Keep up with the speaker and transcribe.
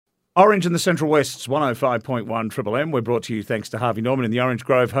Orange in the Central West's 105.1 Triple M. We're brought to you thanks to Harvey Norman in the Orange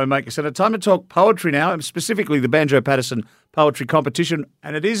Grove Homemaker Centre. Time to talk poetry now, and specifically the Banjo Patterson Poetry Competition,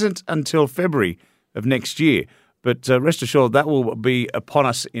 and it isn't until February of next year. But rest assured, that will be upon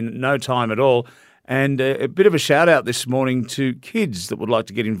us in no time at all. And a bit of a shout-out this morning to kids that would like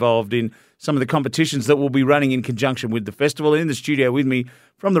to get involved in some of the competitions that we'll be running in conjunction with the festival. In the studio with me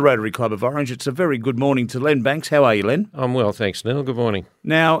from the Rotary Club of Orange, it's a very good morning to Len Banks. How are you, Len? I'm well, thanks, Neil. Good morning.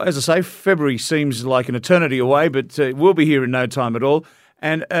 Now, as I say, February seems like an eternity away, but we'll be here in no time at all.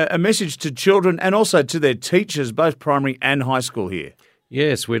 And a message to children and also to their teachers, both primary and high school here.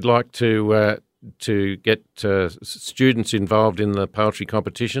 Yes, we'd like to get students involved in the poetry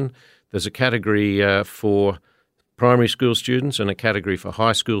competition. There's a category for primary school students and a category for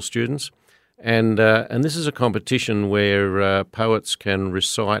high school students. And this is a competition where poets can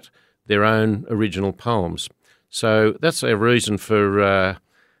recite their own original poems. So that's a reason for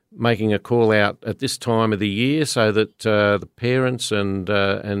making a call out at this time of the year, so that the parents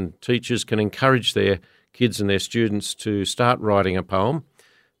and teachers can encourage their kids and their students to start writing a poem.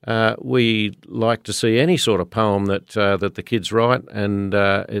 We like to see any sort of poem that the kids write, and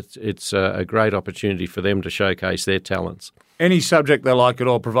it's a great opportunity for them to showcase their talents. Any subject they like at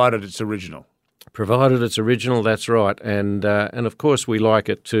all, provided it's original. Provided it's original, that's right. And of course we like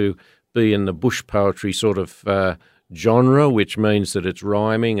it to be in the bush poetry sort of genre, which means that it's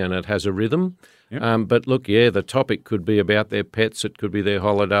rhyming and it has a rhythm. Yep. But look, the topic could be about their pets, it could be their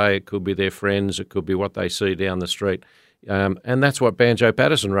holiday, it could be their friends, it could be what they see down the street. And that's what Banjo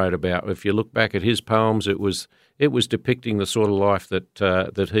Patterson wrote about. If you look back at his poems, it was depicting the sort of life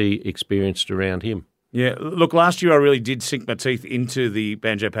that he experienced around him. Yeah, look, last year I really did sink my teeth into the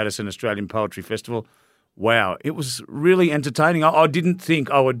Banjo Patterson Australian Poetry Festival. Wow, it was really entertaining. I didn't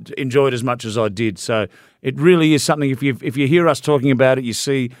think I would enjoy it as much as I did. So it really is something, if you hear us talking about it, you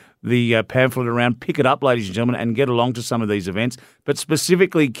see the pamphlet around, pick it up, ladies and gentlemen, and get along to some of these events. But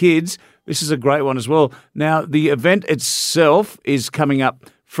specifically kids, this is a great one as well. Now, the event itself is coming up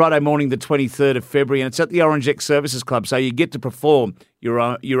Friday morning, the 23rd of February, and it's at the Orange X Services Club, so you get to perform your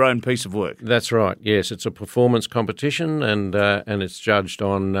own piece of work. That's right, yes. It's a performance competition, and it's judged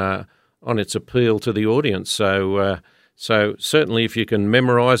on its appeal to the audience. So certainly if you can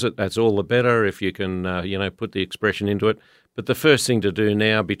memorise it, that's all the better, if you can put the expression into it. But the first thing to do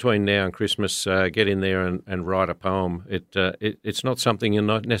now, between now and Christmas, get in there and write a poem. It's not something you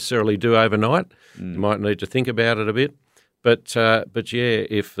not necessarily do overnight. You might need to think about it a bit. But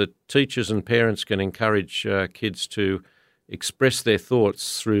if the teachers and parents can encourage kids to express their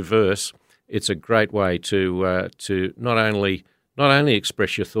thoughts through verse, it's a great way to not only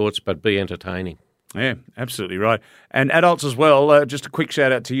express your thoughts but be entertaining. Yeah, absolutely right. And adults as well, just a quick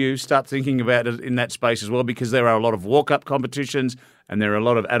shout out to you. Start thinking about it in that space as well, because there are a lot of walk-up competitions and there are a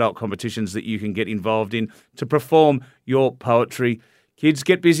lot of adult competitions that you can get involved in to perform your poetry. Kids,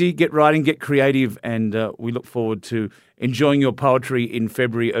 get busy, get writing, get creative, and we look forward to enjoying your poetry in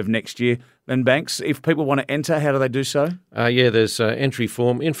February of next year. Len Banks, if people want to enter, how do they do so? There's entry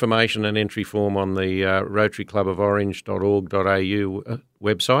form, information and entry form on the rotarycluboforange.org.au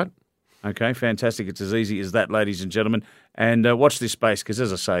website. Okay, fantastic. It's as easy as that, ladies and gentlemen. And watch this space, because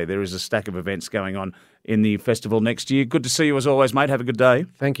as I say, there is a stack of events going on in the festival next year. Good to see you as always, mate. Have a good day.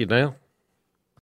 Thank you, Neil.